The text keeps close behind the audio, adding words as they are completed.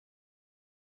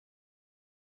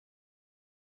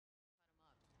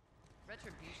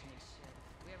Retribution is shit.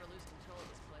 If we ever lose control of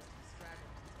this place to the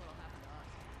stragglers, that's what'll happen to us.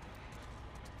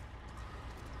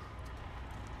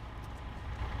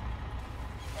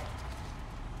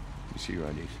 You see your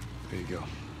IDs. There you go.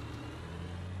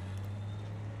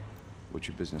 What's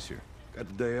your business here? Got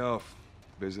the day off.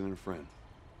 Visiting a friend.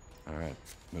 All right,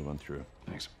 move on through.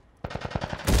 Thanks.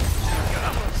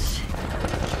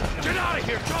 Get out of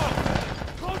here, Joe!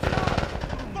 Close it up!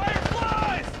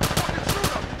 Fireflies! Fucking shoot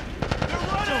them! They're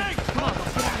running! Come on,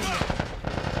 let's get out of here.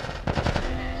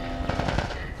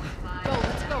 Go,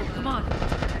 let's go, come on.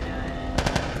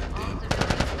 All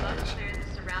civilians must clear the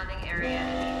surrounding area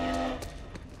immediately.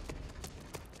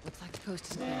 Looks like the coast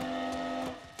is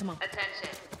clear. Come on. Attention.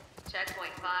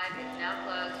 Checkpoint 5 is now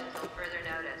closed until further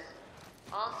notice.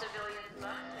 All civilians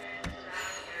must clear the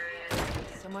surrounding area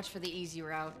immediately. So much for the easy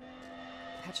route.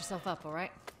 Patch yourself up, all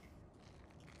right?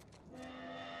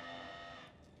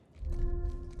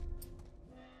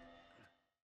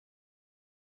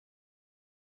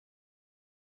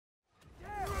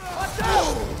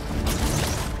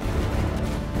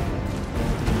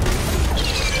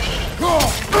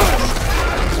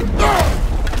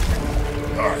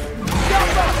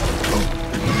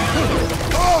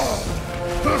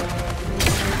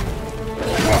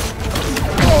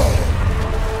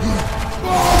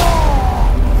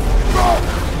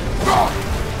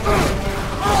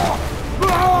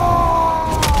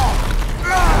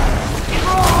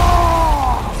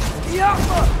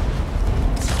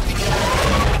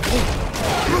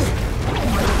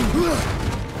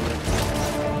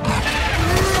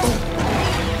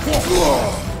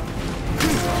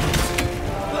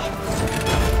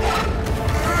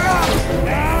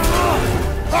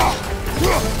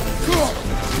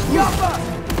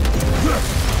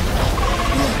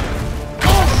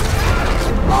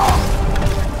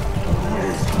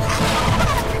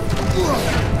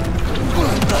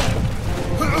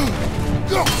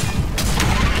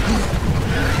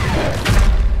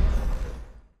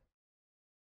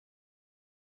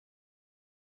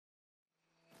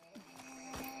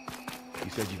 You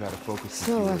said you've had a focus since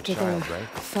So you were a after child, the right?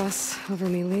 fuss over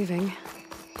me leaving,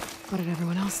 what did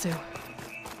everyone else do?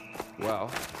 Well,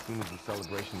 as soon as the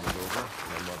celebration was over,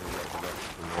 my mother resurrected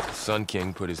from the Sun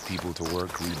King put his people to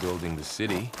work rebuilding the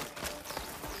city,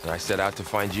 and I set out to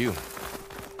find you.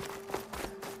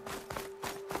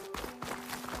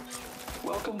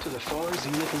 Welcome to the Thor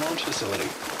Zenith launch facility.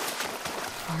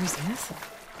 Thor Zenith?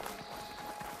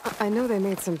 I know they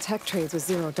made some tech trades with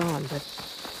Zero Dawn, but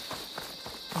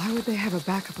why would they have a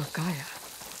backup of Gaia?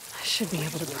 I should be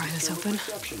able to pry this open.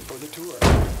 Reception for the tour.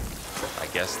 I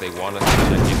guess they want us to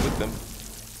check in with them.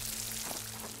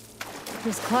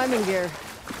 There's climbing gear.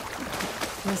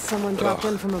 Unless someone dropped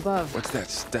in from above. What's that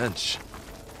stench?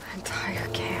 Entire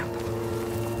camp.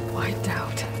 Wiped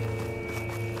out.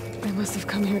 They must have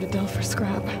come here to delve for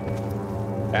scrap.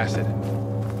 Acid.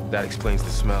 That explains the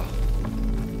smell.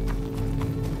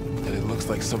 And it looks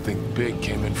like something big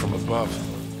came in from above.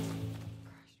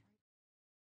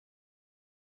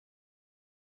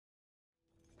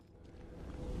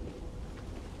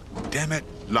 Damn it,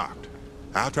 locked.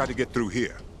 I'll try to get through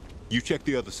here. You check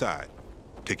the other side.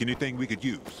 Take anything we could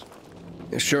use.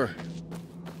 Yeah, sure.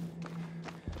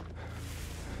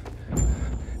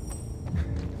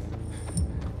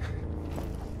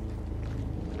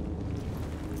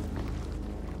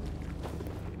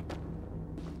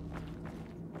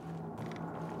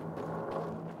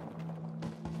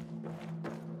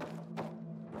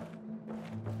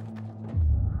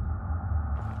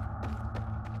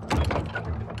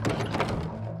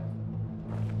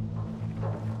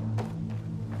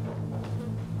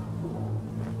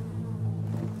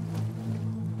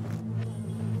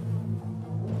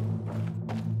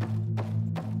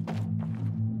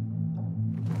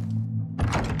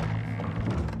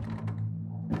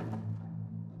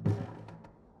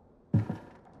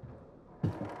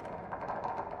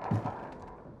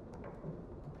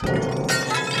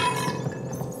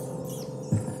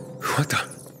 What the?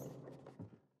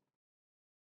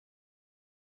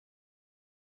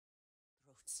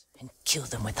 And kill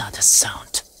them without a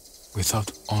sound.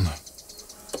 Without honor,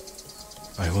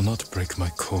 I will not break my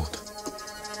code.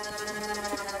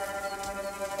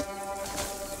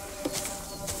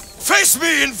 Face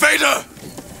me, invader!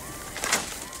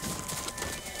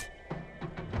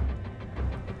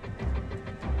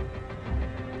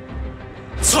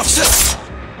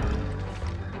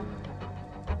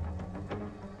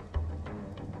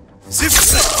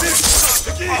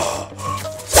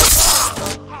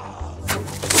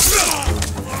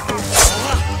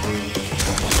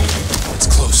 It's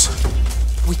close.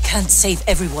 We can't save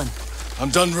everyone. I'm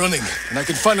done running, and I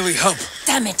can finally help.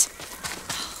 Damn it!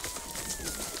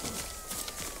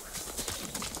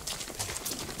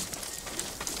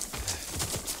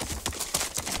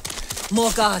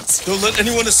 more guards. Don't let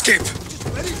anyone escape.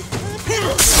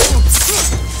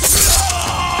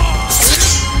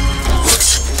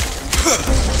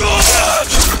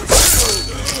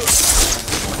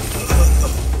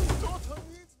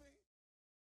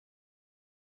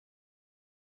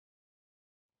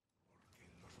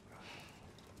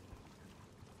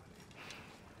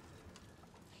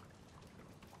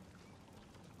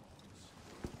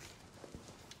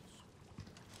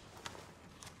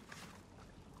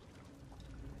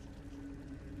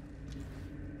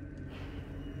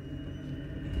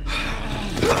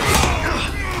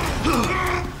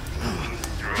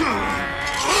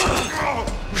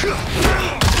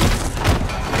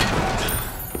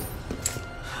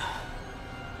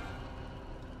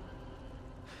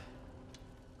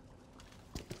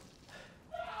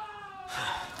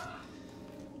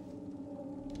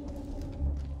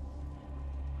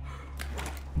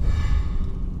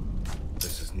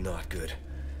 Not good.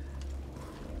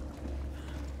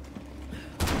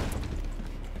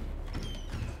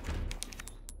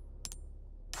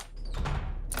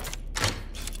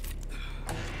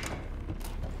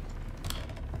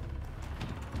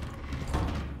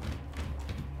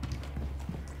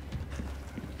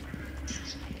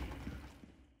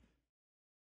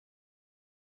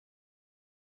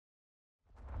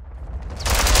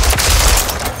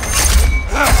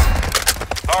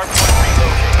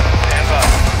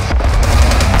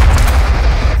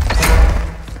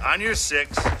 On your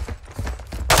 6. Throwing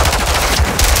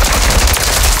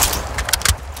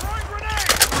grenade!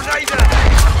 Grenade out!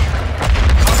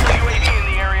 UAV in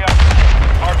the area.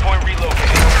 Hardpoint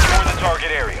relocated. Secure the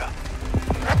target area.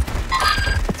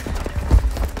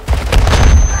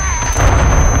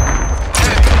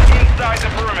 Enemy inside the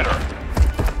perimeter.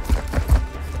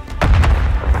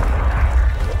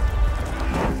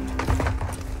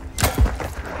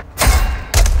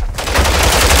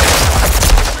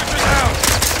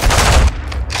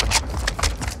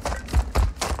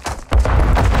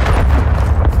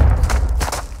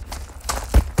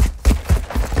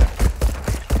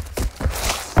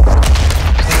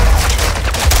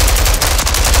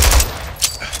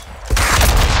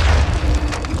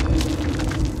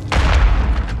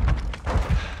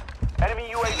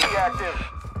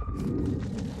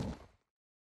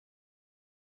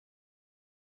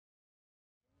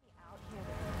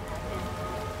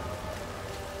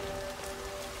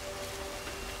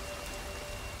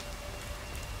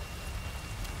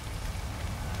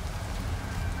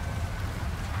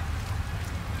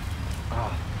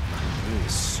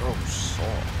 So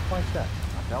sore. Why's that?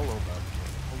 I fell over.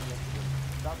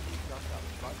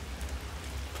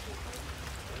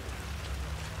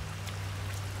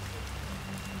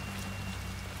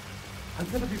 I'm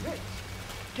gonna be rich.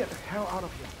 Get the hell out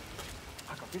of here.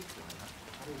 I got this guy.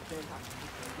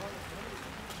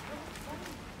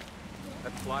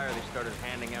 That flyer they started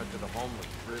handing out to the homeless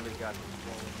really got me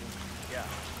swollen. Yeah.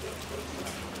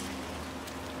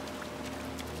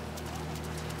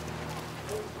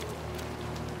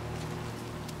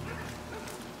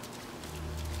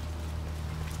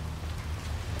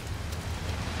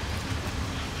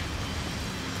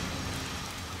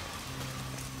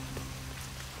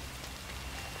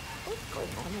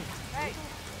 Hey!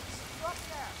 Stop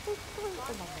there! Who's doing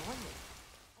it in the morning?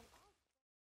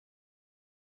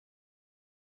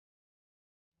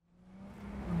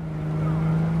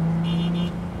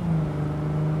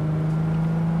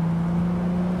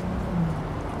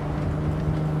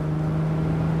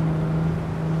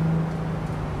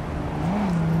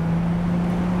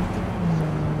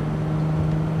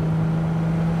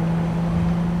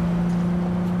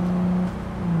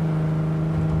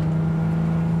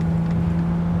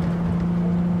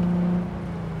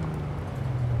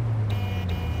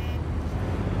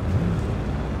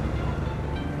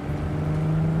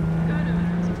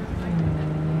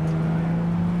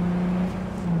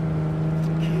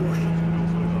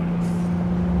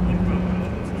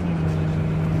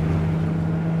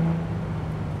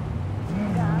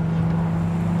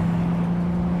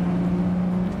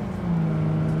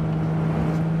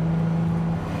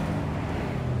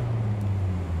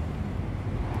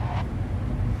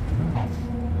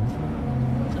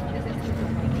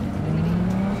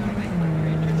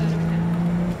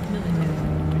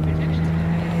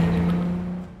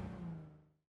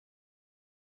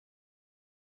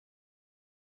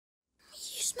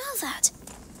 Smell that?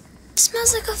 It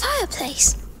smells like a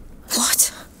fireplace.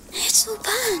 What? It's all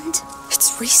burned.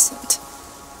 It's recent.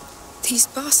 These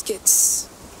baskets,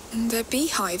 they're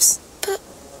beehives. But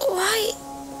why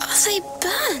are they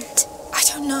burned? I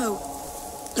don't know.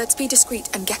 Let's be discreet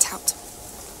and get out.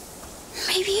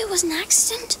 Maybe it was an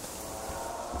accident?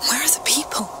 Where are the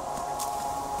people?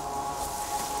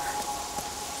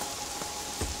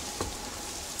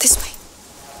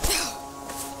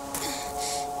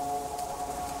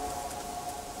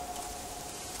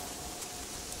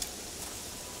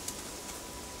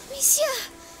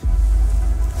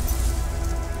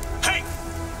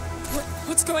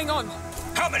 going on?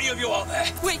 How many of you are there?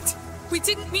 Wait! We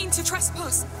didn't mean to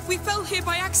trespass. We fell here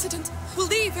by accident. We'll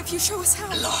leave if you show us how.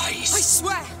 Lies! I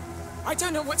swear! I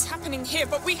don't know what's happening here,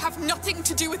 but we have nothing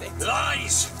to do with it.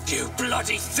 Lies! You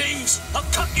bloody thieves! I'll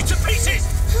cut you to pieces!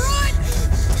 Run!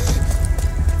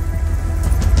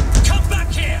 Come back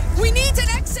here! We need an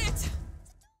exit!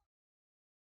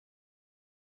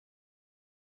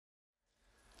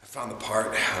 I found the part.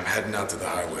 I'm heading out to the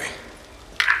highway.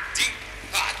 Deep,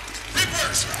 hot,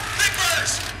 Reapers!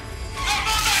 Reapers!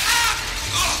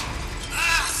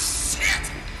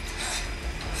 Shit!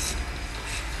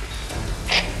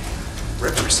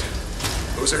 Rippers.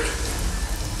 Boozer.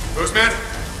 Boozman.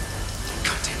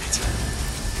 God damn it.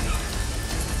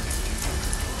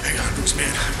 Hang on, Boozman.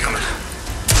 I'm coming.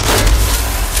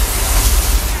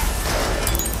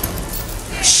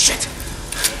 Shit.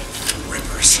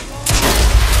 Rippers.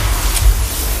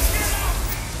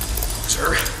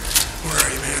 Sir, where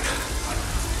are you, man?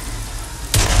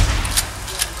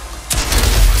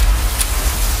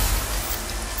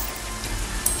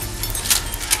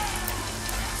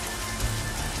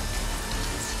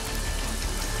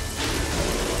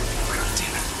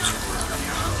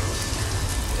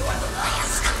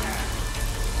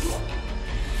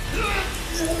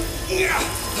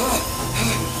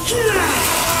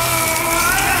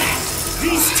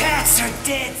 These tats are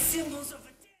dead symbols of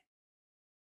a dead.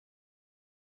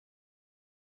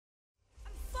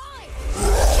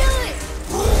 Kill it!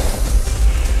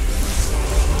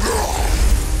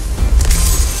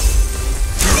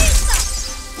 Pizza!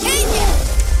 Take it!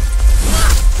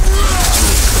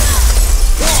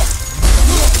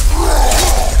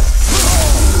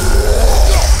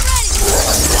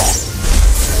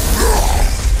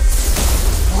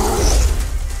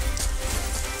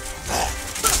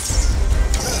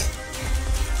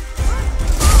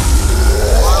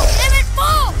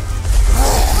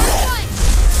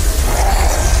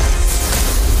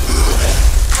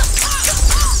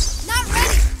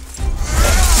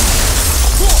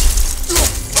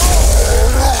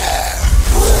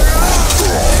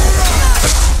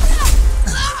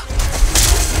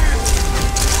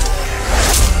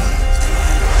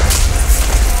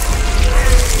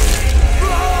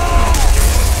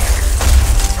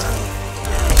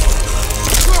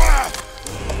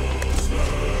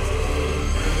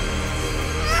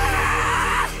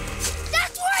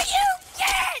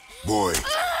 Boy.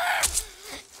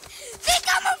 Think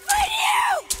I'm afraid of you!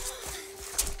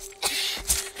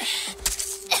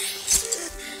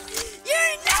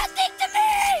 You're nothing to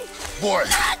me! Boy,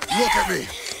 look at me.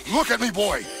 Look at me,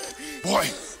 boy. Boy,